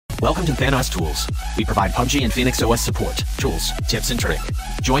Welcome to Thanos Tools. We provide Pubg and Phoenix OS support, tools, tips and trick.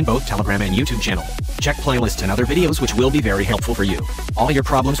 Join both Telegram and YouTube channel. Check playlist and other videos which will be very helpful for you. All your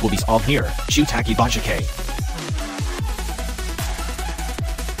problems will be solved here. Shutaki Bajake.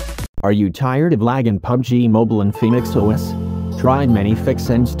 Are you tired of lag in Pubg Mobile and Phoenix OS? Tried many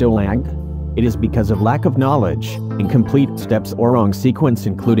fixes and still lag? It is because of lack of knowledge, incomplete steps or wrong sequence,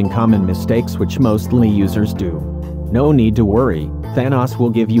 including common mistakes which mostly users do. No need to worry, Thanos will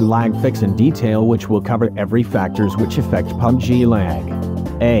give you lag fix in detail which will cover every factors which affect Pubg lag.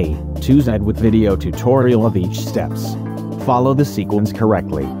 A to Z with video tutorial of each steps. Follow the sequence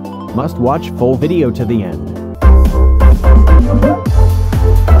correctly. Must watch full video to the end.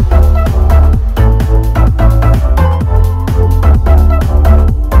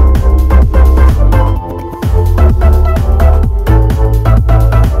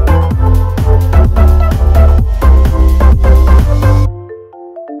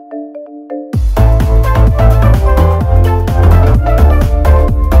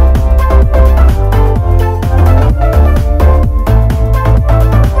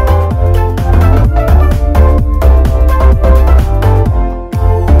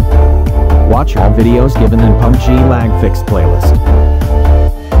 Watch all videos given in Pubg lag fix playlist.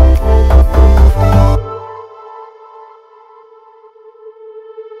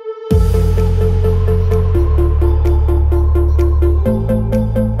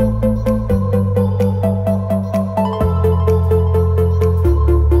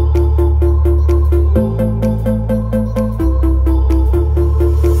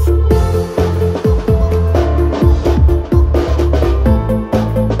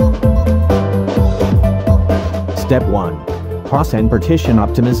 Step 1. Pause and Partition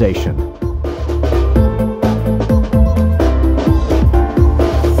Optimization.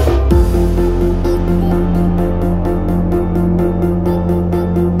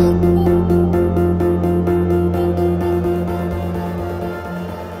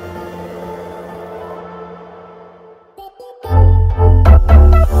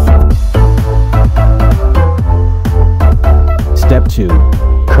 Step 2.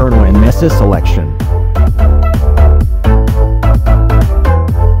 Kernel and Mesa selection.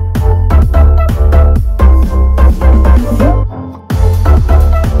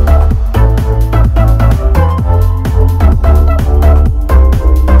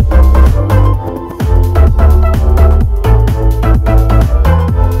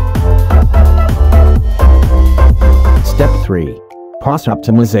 Step 3. Pause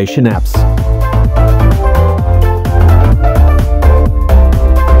optimization apps.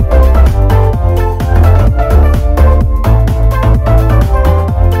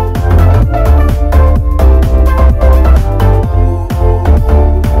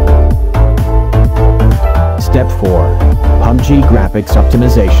 Step 4. Pubg graphics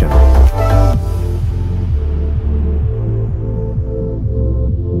optimization.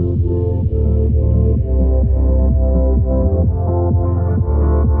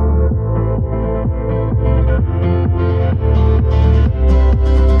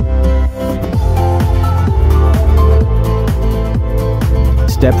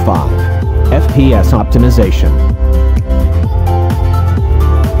 Step 5. FPS Optimization.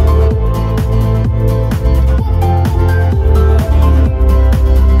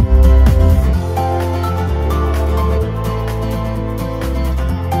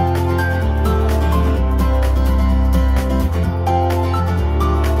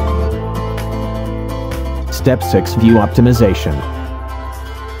 Step 6. View Optimization.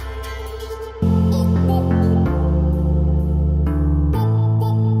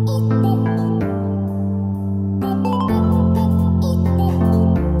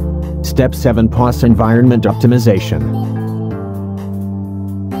 Step 7. Pause Environment Optimization.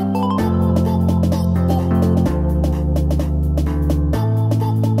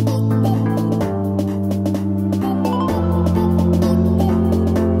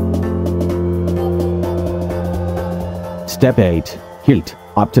 Step 8. Heat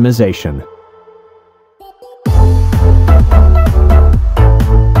Optimization.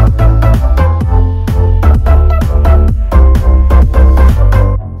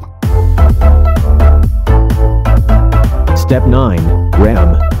 Step 9.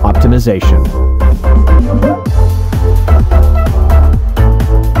 RAM Optimization.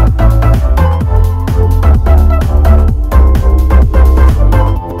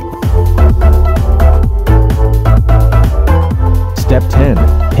 Step 10.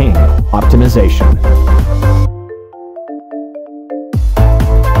 Ping Optimization.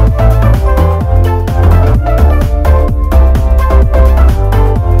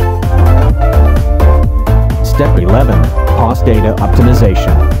 Step 11. Pause Data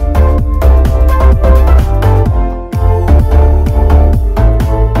Optimization.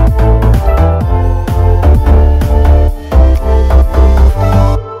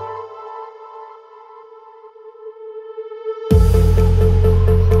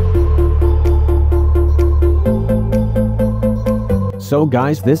 So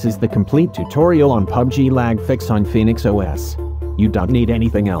guys, this is the complete tutorial on PUBG lag fix on Phoenix OS. You don't need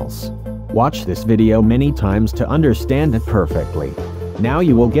anything else. Watch this video many times to understand it perfectly. Now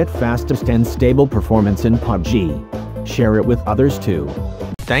you will get fastest and stable performance in PUBG. Share it with others too.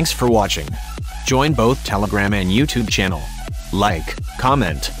 Thanks for watching. Join both Telegram and YouTube channel. Like,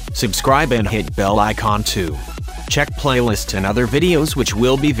 comment, subscribe and hit bell icon too. Check playlist and other videos which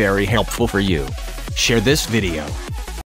will be very helpful for you. Share this video.